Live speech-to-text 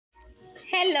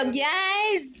Hello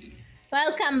guys,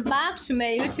 welcome back to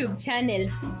my YouTube channel.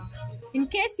 In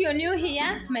case you're new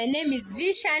here, my name is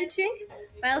Vishanti.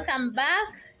 Welcome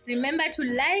back. Remember to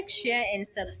like, share and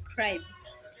subscribe.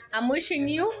 I'm wishing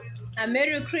you a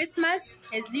Merry Christmas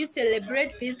as you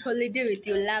celebrate this holiday with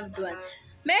your loved ones.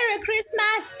 Merry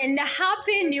Christmas and a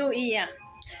Happy New Year.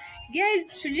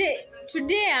 Guys,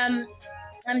 today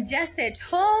I'm just at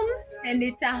home and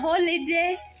it's a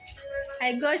holiday.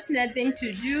 I got nothing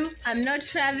to do. I'm not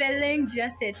traveling,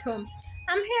 just at home.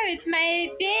 I'm here with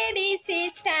my baby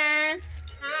sister.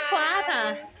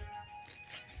 Waaah.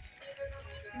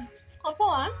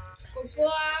 Kopoa?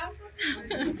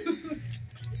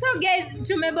 So guys,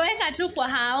 tumeboeka tu kwa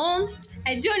hao.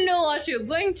 I don't know what you're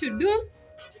going to do.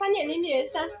 Fanya nini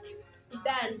Esther?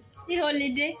 Dance. The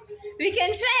holiday. We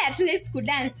can try at least to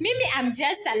dance. Maybe I'm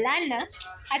just a learner.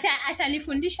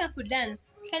 Atanifundisha ku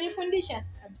dance. Kanifundisha?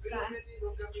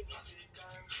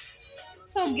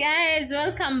 So guys,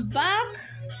 welcome back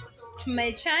to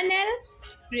my channel.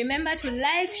 Remember to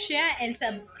like, share and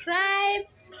subscribe.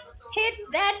 Hit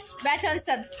that button,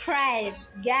 subscribe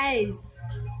guys.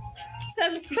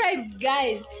 Subscribe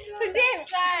guys.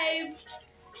 Subscribe.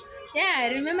 Yeah,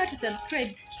 remember to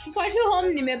subscribe. Niko tu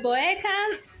home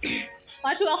nimeboeka.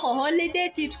 Watu wako holiday,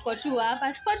 si tuko tu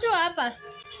hapa.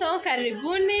 So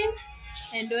karibuni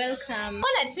and welcome. I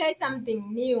want to try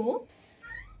something new.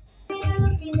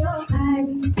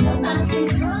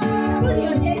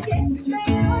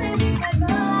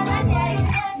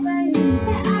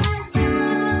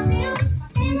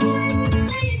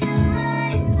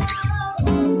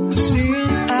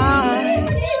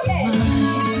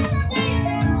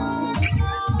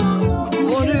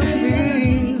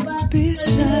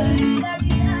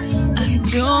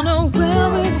 Don't know where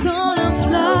we're gonna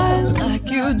fly like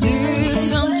you did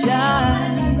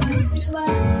sometimes.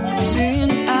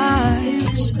 Seeing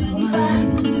eyes of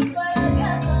mine.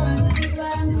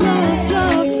 Love,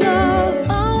 love, love.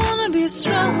 I wanna be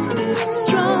strong,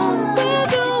 strong. We're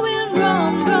doing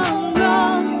wrong, wrong,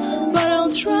 wrong. But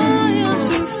I'll try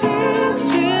to fix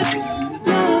it.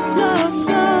 Love, love,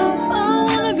 love. I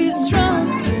wanna be strong,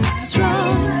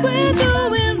 strong. We're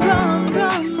doing wrong,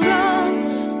 wrong,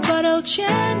 wrong. But I'll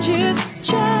change it,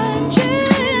 change it.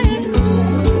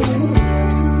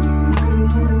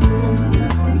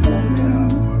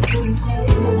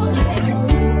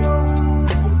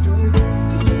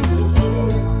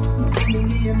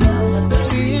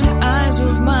 Seeing eyes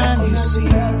of mine, you see,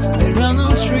 they run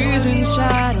on trees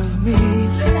inside of me.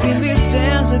 In this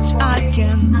desert, I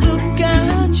can look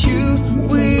at you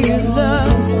with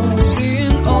love.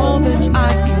 Seeing all that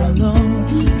I can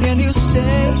learn. Can you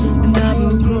stay and I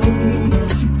will grow?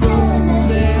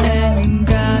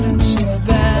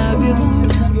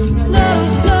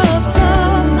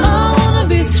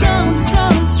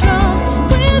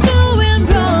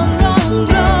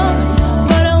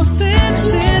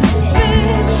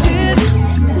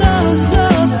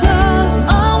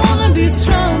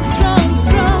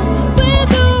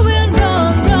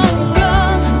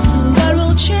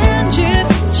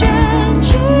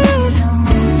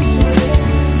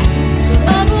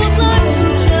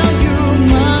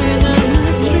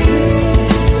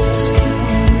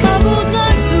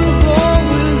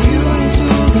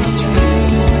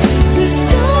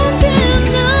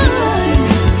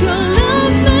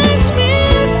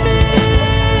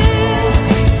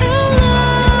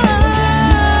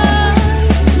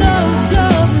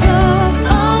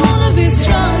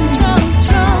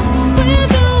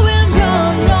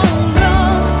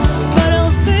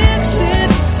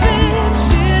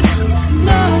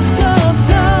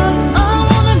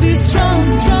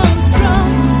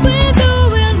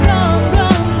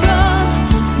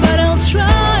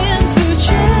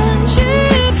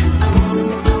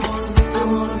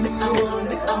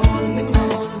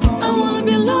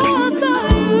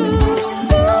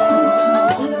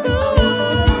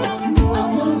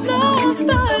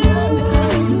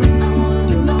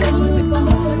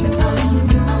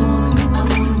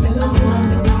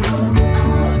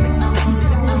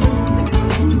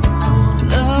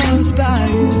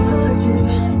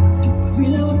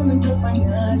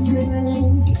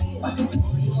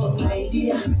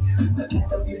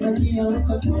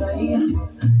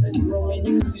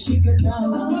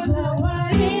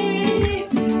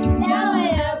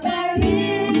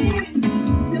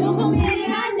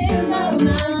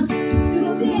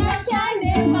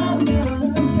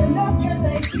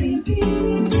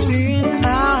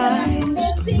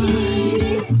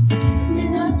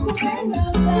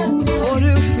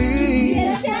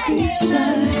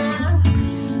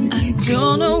 I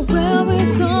don't know where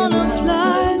we're gonna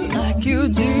fly like you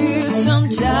did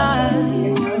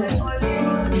sometimes.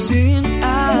 seeing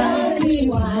eyes.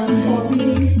 Love,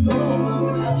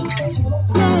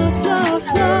 love,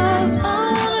 love,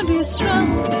 I wanna be strong,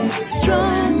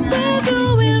 strong. We're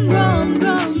doing wrong,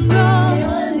 wrong,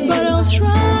 wrong, but I'll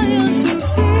try to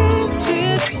fix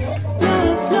it.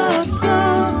 Love, love,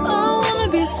 love, I wanna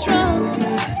be strong,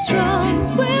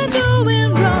 strong. We're doing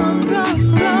wrong, wrong,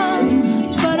 wrong,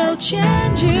 but I'll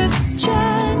change it,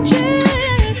 change it.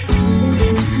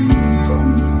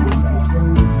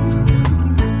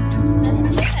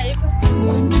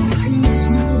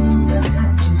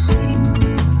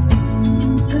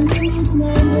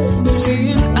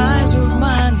 Seeing eyes of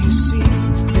mine, you see,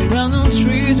 there are no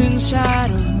trees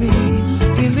inside of me.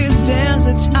 In this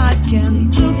desert I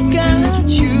can look